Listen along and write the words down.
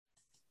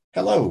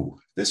Hello,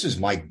 this is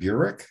Mike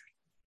Burek,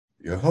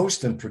 your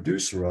host and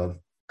producer of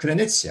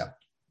Krynytsia,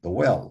 The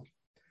Well,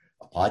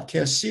 a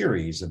podcast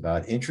series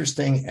about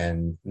interesting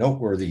and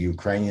noteworthy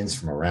Ukrainians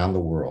from around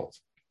the world.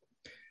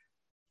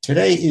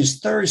 Today is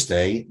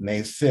Thursday,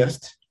 May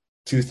 5th,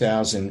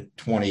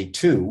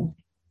 2022,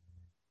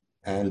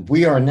 and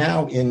we are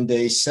now in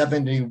day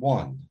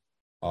 71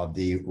 of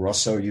the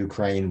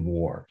Russo-Ukraine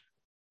War.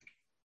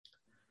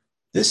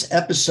 This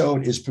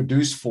episode is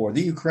produced for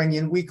the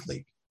Ukrainian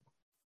Weekly,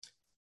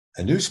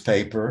 a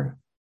newspaper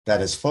that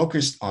has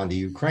focused on the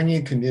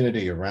Ukrainian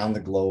community around the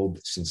globe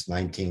since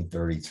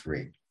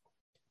 1933.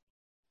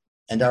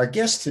 And our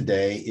guest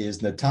today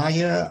is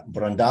Natalia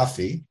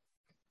Brandafi,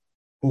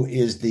 who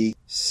is the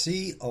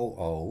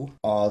COO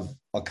of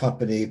a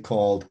company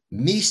called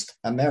Meest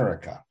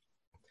America.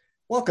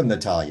 Welcome,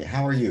 Natalia.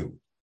 How are you?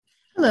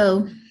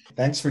 Hello.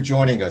 Thanks for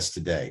joining us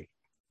today.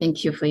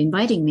 Thank you for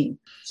inviting me.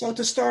 So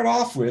to start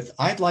off with,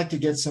 I'd like to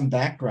get some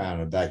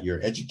background about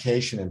your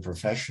education and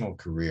professional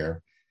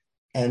career,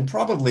 and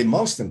probably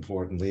most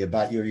importantly,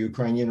 about your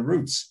Ukrainian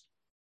roots.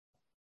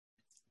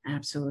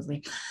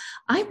 Absolutely.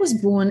 I was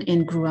born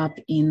and grew up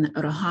in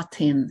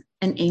Rohatin,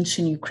 an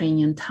ancient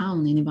Ukrainian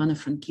town in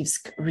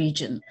Ivano-Frankivsk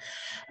region,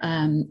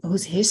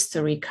 whose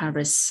history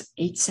covers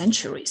 8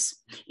 centuries.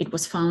 It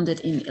was founded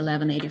in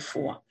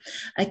 1184.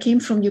 I came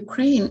from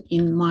Ukraine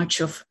in March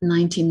of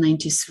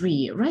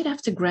 1993, right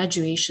after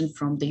graduation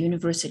from the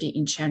university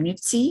in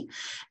Chernivtsi,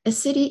 a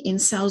city in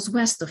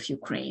southwest of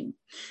Ukraine.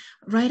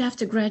 Right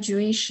after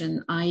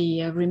graduation,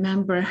 I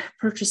remember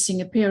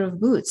purchasing a pair of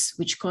boots,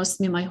 which cost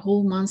me my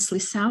whole monthly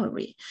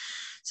salary.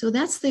 So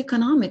that's the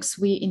economics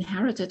we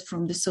inherited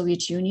from the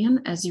Soviet Union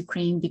as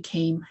Ukraine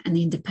became an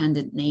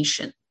independent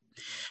nation.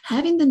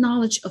 Having the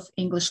knowledge of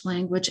English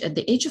language at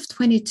the age of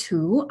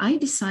 22, I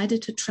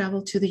decided to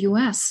travel to the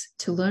US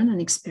to learn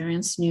and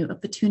experience new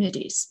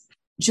opportunities.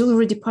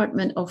 Jewelry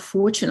department of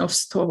Fortune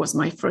store was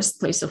my first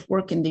place of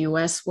work in the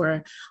US,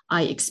 where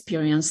I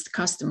experienced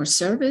customer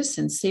service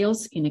and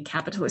sales in a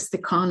capitalist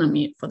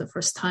economy for the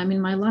first time in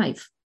my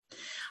life.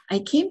 I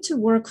came to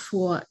work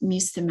for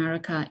Meest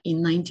America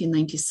in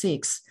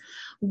 1996.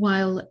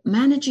 While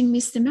managing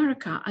Meest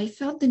America, I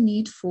felt the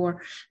need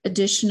for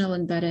additional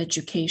and better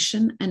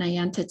education, and I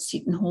entered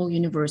Seton Hall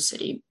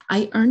University.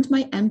 I earned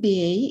my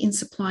MBA in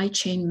supply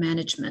chain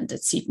management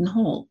at Seton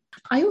Hall.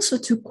 I also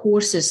took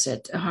courses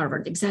at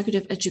Harvard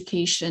Executive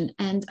Education,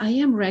 and I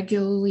am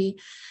regularly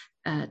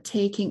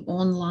taking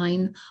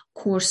online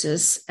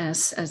courses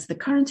as the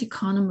current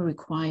economy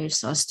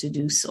requires us to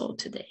do so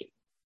today.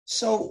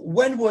 So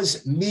when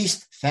was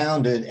Meest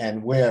founded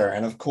and where?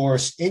 And of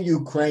course, in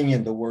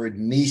Ukrainian, the word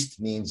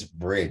Meest means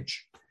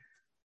bridge.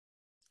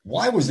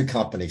 Why was the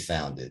company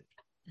founded?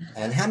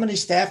 And how many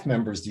staff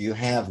members do you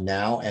have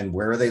now, and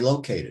where are they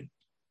located?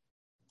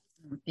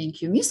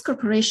 Thank you. Meest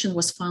Corporation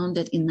was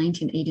founded in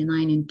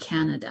 1989 in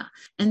Canada.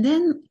 And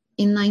then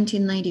in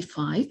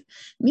 1995,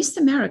 Meest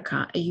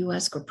America, a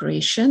US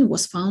corporation,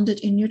 was founded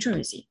in New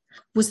Jersey.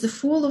 With the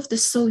fall of the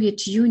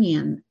Soviet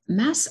Union,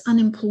 mass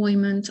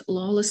unemployment,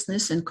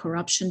 lawlessness, and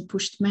corruption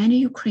pushed many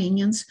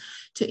Ukrainians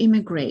to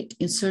immigrate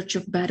in search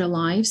of better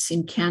lives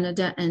in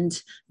Canada and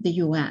the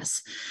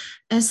US.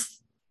 As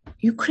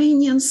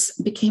Ukrainians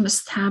became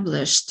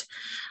established,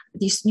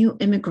 these new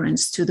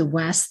immigrants to the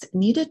West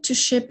needed to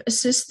ship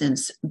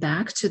assistance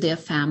back to their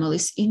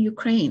families in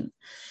Ukraine.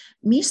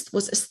 Meest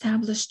was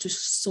established to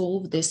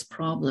solve this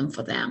problem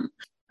for them.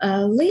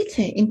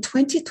 Later in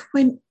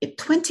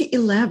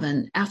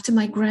 2011, after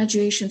my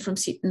graduation from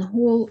Seton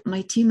Hall,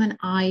 my team and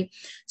I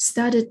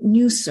started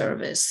new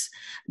service,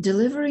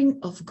 delivering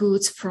of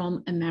goods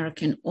from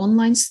American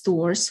online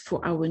stores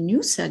for our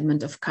new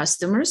segment of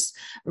customers,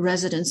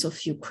 residents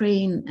of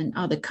Ukraine and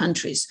other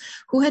countries,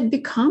 who had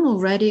become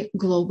already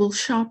global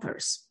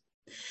shoppers.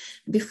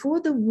 Before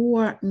the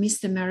war,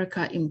 Meest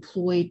America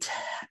employed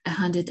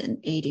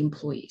 108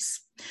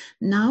 employees.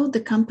 Now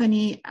the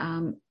company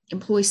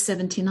employs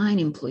 79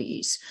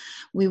 employees.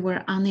 We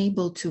were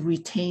unable to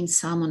retain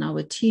some on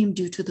our team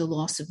due to the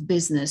loss of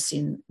business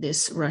in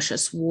this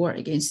Russia's war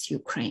against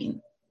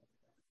Ukraine.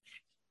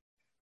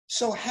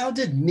 So how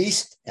did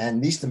Meest and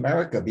Meest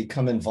America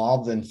become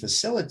involved in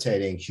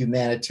facilitating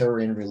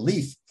humanitarian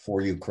relief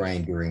for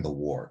Ukraine during the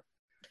war?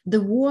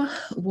 The war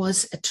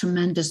was a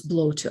tremendous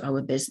blow to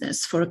our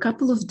business. For a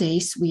couple of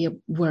days, we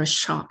were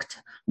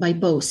shocked by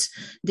both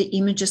the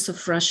images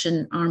of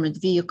Russian armored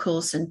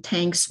vehicles and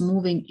tanks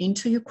moving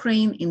into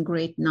Ukraine in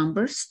great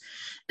numbers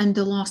and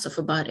the loss of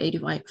about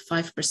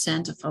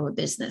 85% of our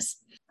business.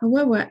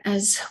 However,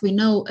 as we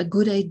know, a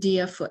good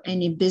idea for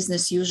any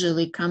business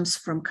usually comes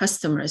from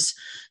customers.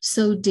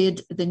 So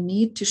did the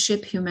need to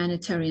ship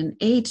humanitarian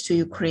aid to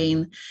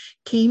Ukraine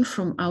came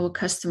from our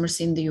customers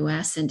in the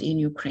US and in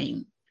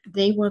Ukraine.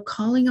 They were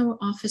calling our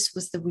office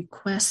with the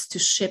request to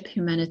ship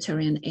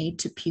humanitarian aid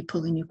to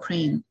people in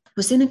Ukraine.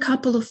 Within a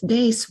couple of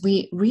days,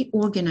 we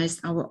reorganized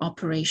our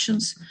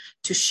operations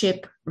to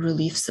ship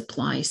relief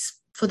supplies.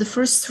 For the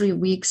first 3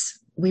 weeks,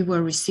 we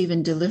were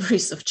receiving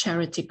deliveries of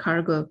charity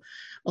cargo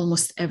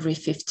almost every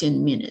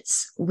 15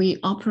 minutes. We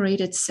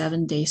operated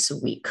 7 days a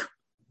week.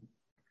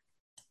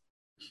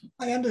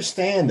 I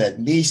understand that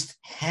Meast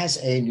has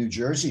a New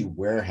Jersey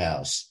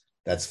warehouse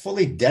that's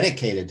fully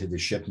dedicated to the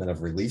shipment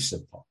of relief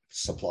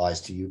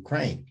supplies to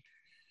Ukraine.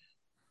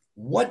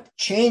 What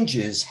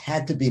changes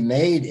had to be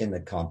made in the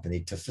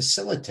company to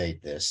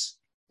facilitate this?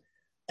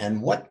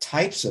 And what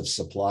types of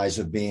supplies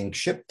are being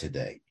shipped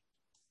today?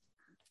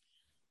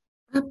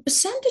 A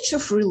percentage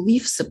of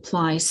relief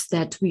supplies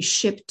that we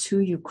ship to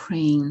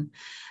Ukraine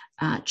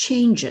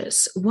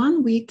changes.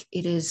 One week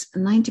it is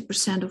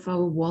 90% of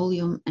our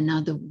volume,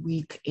 another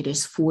week it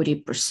is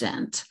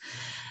 40%.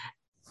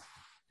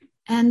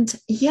 And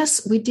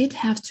yes, we did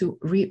have to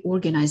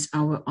reorganize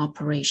our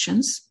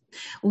operations.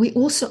 We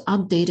also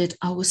updated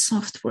our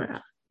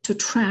software to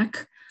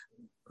track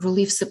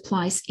relief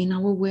supplies in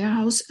our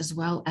warehouse as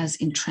well as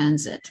in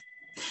transit.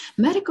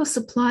 Medical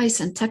supplies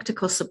and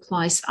tactical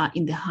supplies are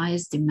in the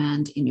highest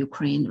demand in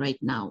Ukraine right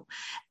now,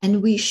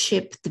 and we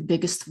ship the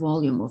biggest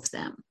volume of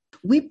them.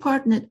 We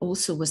partnered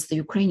also with the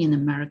Ukrainian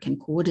American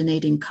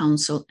Coordinating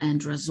Council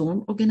and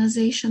Razorm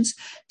organizations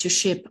to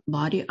ship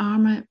body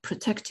armor,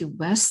 protective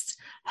vests,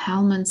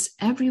 helmets.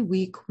 Every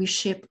week we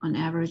ship on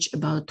average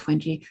about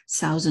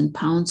 20,000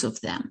 pounds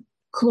of them.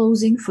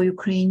 Clothing for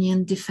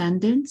Ukrainian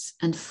defendants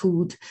and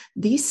food.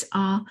 These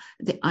are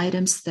the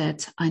items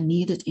that are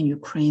needed in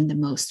Ukraine the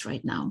most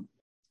right now.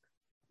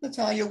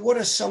 Natalia, what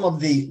are some of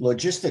the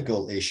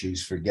logistical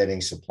issues for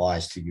getting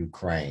supplies to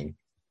Ukraine?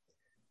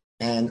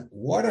 And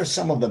what are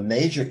some of the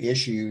major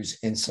issues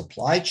in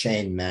supply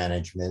chain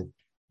management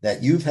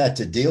that you've had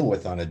to deal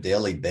with on a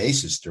daily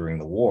basis during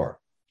the war?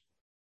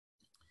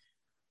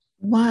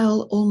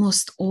 While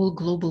almost all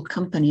global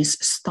companies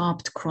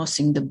stopped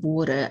crossing the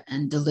border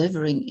and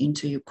delivering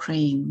into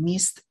Ukraine,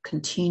 Meast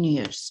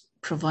continues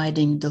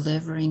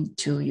delivering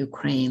to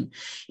Ukraine,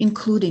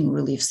 including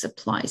relief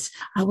supplies.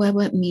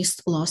 However,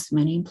 Meast lost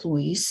many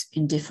employees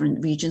in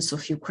different regions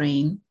of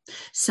Ukraine.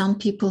 Some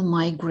people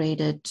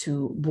migrated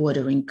to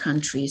bordering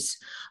countries.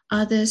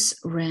 Others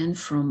ran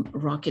from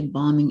rocket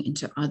bombing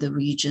into other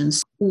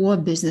regions, or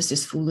business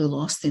is fully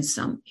lost in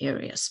some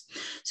areas.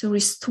 So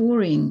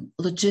restoring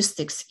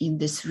logistics in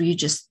these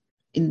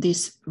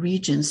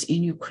regions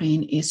in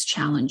Ukraine is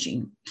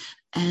challenging.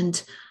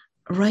 And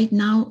right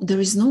now, there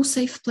is no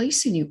safe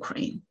place in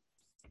Ukraine.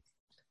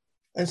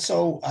 And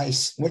so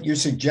what you're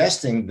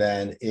suggesting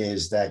then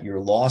is that your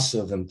loss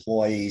of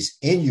employees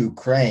in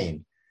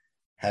Ukraine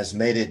has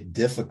made it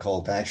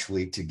difficult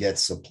actually to get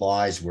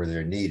supplies where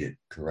they're needed,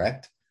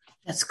 correct?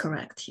 That's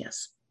correct,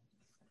 yes.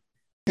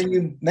 Can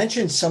you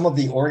mention some of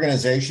the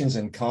organizations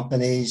and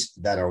companies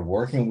that are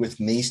working with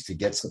Meast to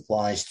get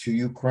supplies to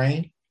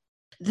Ukraine?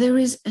 There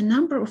is a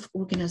number of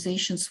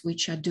organizations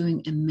which are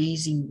doing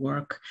amazing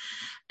work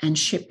and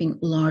shipping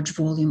large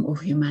volume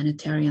of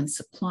humanitarian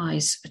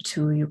supplies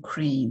to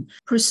Ukraine.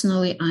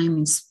 Personally, I'm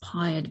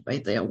inspired by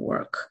their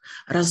work.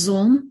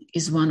 Razom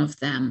is one of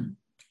them.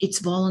 Its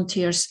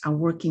volunteers are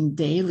working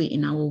daily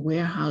in our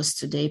warehouse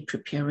today,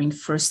 preparing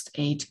first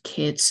aid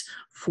kits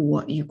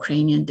for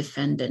Ukrainian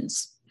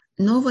defendants.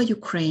 Nova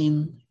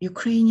Ukraine,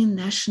 Ukrainian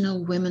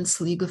National Women's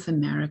League of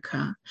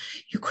America,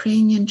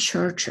 Ukrainian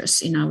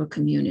churches in our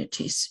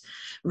communities,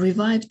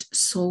 Revived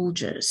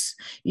Soldiers,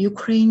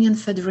 Ukrainian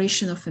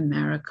Federation of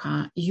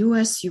America,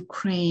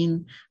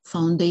 US-Ukraine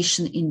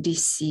Foundation in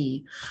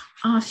DC,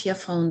 AFIA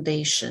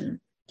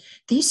Foundation.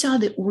 These are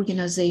the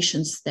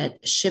organizations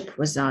that ship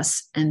with us,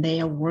 and they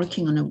are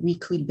working on a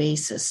weekly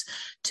basis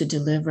to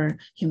deliver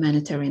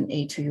humanitarian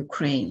aid to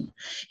Ukraine.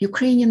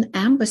 Ukrainian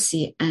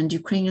Embassy and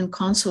Ukrainian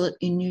Consulate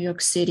in New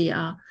York City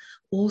are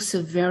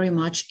also very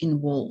much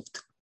involved.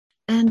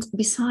 And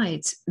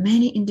besides,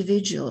 many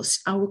individuals,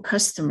 our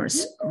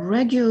customers,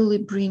 regularly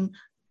bring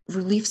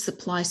relief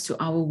supplies to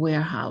our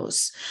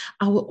warehouse.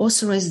 Our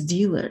authorized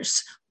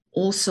dealers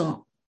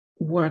also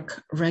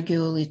work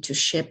regularly to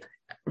ship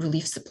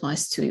relief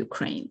supplies to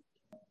Ukraine.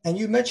 And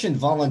you mentioned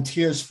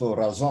volunteers for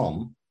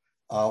Razom.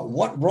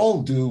 What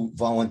role do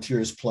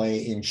volunteers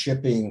play in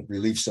shipping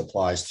relief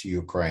supplies to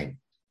Ukraine?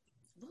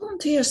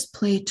 Volunteers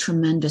play a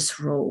tremendous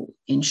role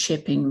in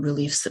shipping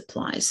relief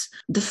supplies.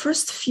 The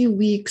first few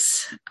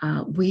weeks,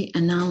 we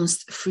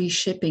announced free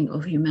shipping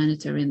of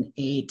humanitarian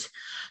aid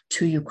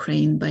to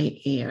Ukraine by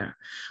air.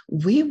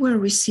 We were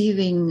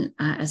receiving,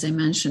 as I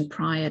mentioned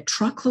prior,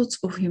 truckloads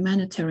of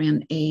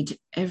humanitarian aid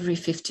every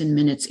 15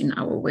 minutes in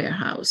our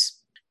warehouse.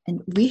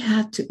 And we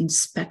had to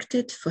inspect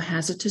it for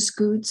hazardous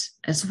goods,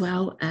 as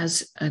well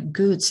as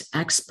goods,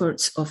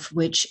 exports of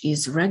which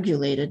is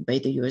regulated by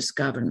the US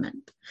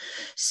government.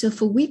 So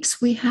for weeks,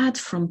 we had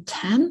from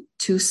 10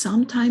 to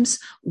sometimes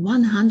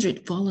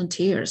 100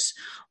 volunteers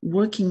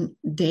working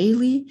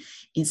daily,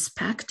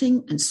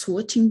 inspecting and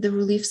sorting the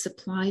relief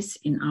supplies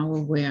in our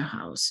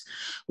warehouse.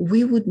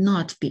 We would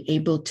not be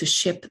able to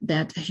ship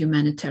that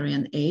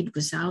humanitarian aid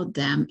without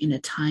them in a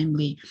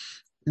timely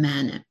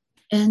manner.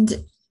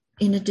 And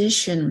in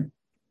addition,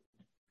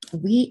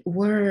 we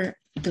were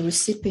the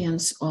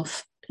recipients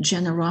of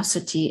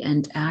generosity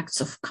and acts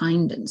of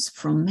kindness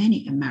from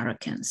many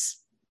Americans.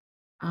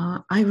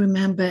 I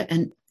remember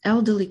an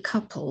elderly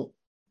couple,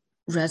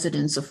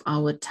 residents of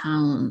our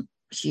town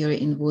here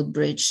in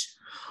Woodbridge,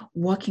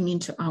 walking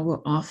into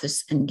our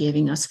office and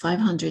giving us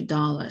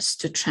 $500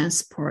 to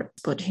transport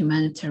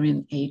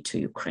humanitarian aid to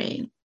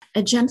Ukraine.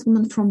 A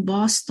gentleman from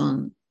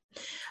Boston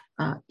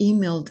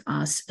emailed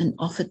us and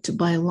offered to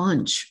buy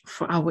lunch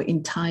for our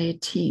entire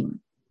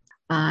team.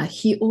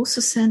 He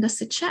also sent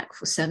us a check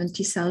for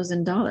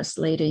 $70,000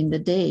 later in the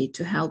day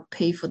to help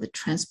pay for the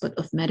transport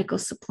of medical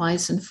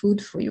supplies and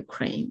food for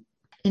Ukraine.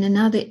 In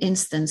another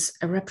instance,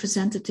 a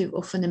representative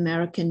of an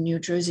American New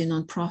Jersey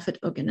nonprofit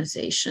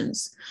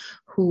organizations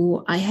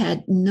who I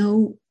had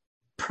no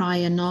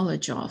prior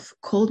knowledge of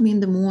called me in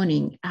the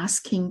morning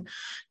asking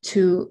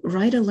to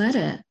write a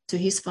letter to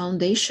his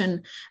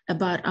foundation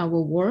about our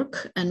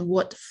work and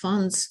what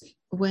funds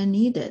were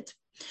needed.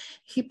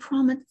 He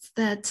promised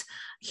that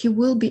he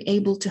will be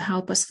able to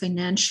help us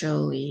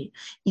financially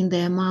in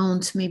the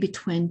amount maybe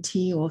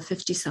 $20,000 or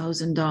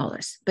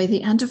 $50,000. By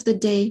the end of the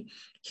day,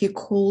 he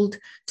called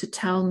to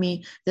tell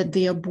me that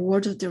their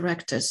board of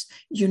directors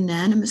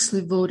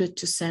unanimously voted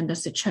to send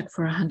us a check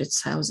for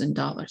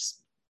 $100,000.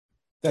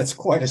 That's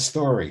quite a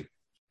story.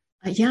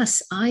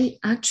 Yes, I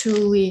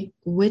actually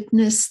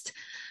witnessed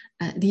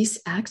these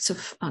acts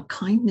of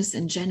kindness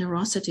and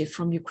generosity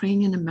from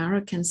Ukrainian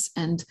Americans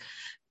and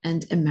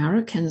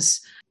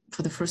Americans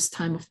for the first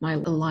time of my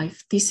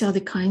life. These are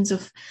the kinds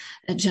of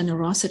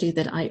generosity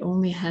that I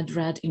only had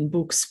read in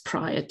books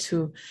prior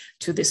to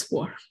this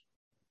war.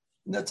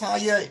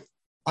 Natalia,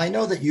 I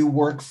know that you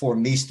work for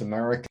Meast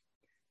America,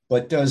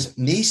 but does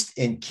Meast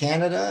in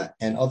Canada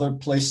and other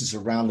places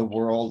around the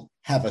world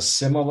have a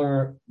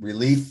similar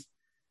relief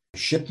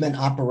shipment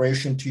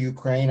operation to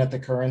Ukraine at the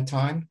current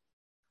time?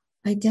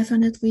 I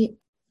definitely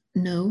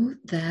know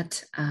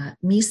that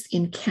Meast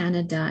in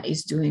Canada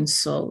is doing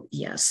so,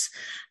 yes.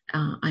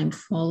 I'm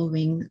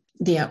following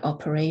their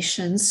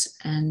operations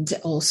and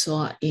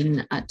also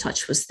in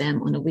touch with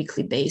them on a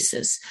weekly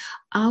basis.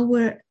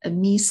 Our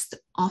Meast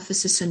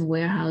offices and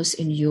warehouse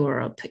in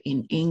Europe,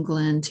 in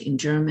England, in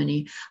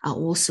Germany are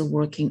also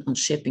working on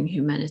shipping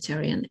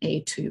humanitarian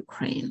aid to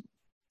Ukraine.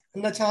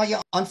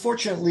 Natalia,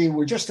 unfortunately,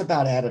 we're just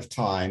about out of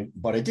time,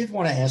 but I did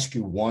want to ask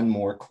you one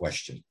more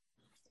question.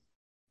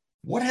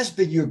 What has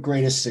been your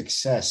greatest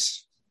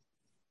success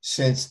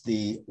since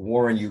the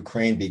war in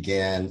Ukraine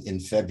began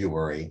in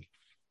February?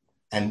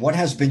 And what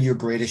has been your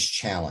greatest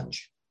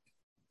challenge?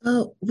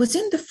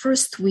 Within the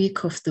first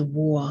week of the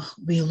war,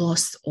 we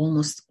lost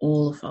almost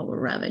all of our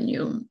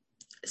revenue.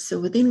 So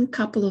within a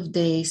couple of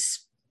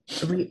days,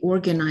 we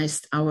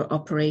organized our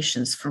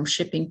operations from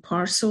shipping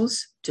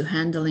parcels to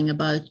handling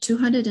about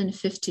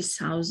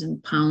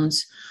 250,000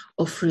 pounds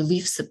of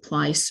relief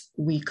supplies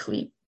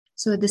weekly.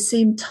 So at the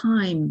same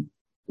time,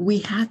 we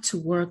had to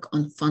work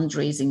on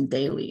fundraising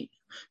daily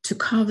to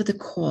cover the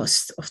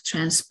cost of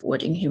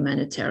transporting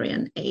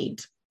humanitarian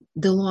aid.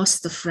 The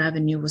loss of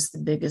revenue was the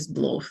biggest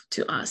blow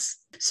to us.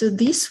 So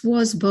this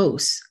was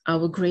both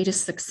our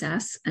greatest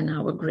success and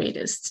our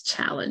greatest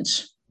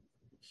challenge.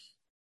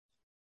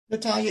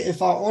 Natalia,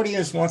 if our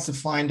audience wants to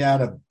find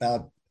out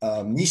about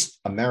Meast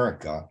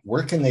America,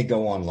 where can they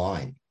go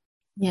online?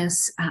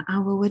 Yes,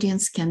 our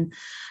audience can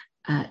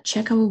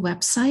check our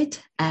website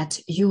at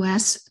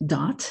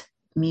us.meast.com.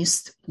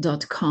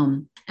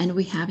 And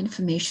we have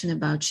information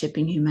about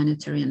shipping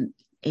humanitarian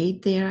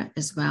aid there,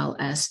 as well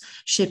as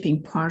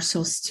shipping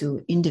parcels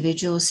to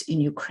individuals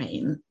in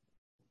Ukraine.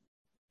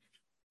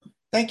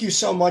 Thank you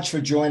so much for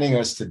joining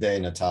us today,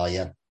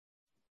 Natalia.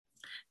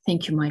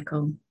 Thank you,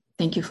 Michael.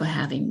 Thank you for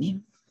having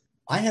me.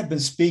 I have been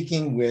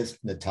speaking with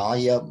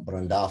Natalia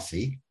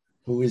Brandafi,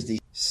 who is the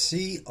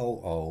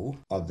COO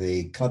of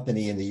a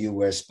company in the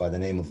U.S. by the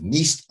name of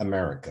Meast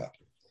America.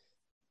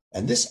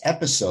 And this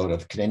episode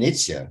of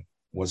Krynytsia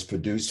was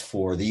produced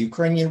for the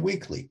Ukrainian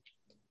Weekly,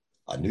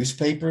 a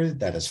newspaper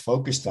that has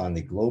focused on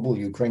the global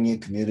Ukrainian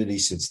community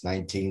since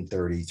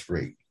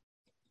 1933.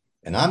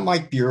 And I'm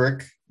Mike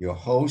Burek, your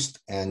host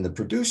and the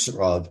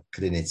producer of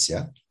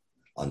Krynytsia.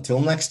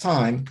 Until next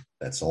time,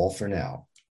 that's all for now.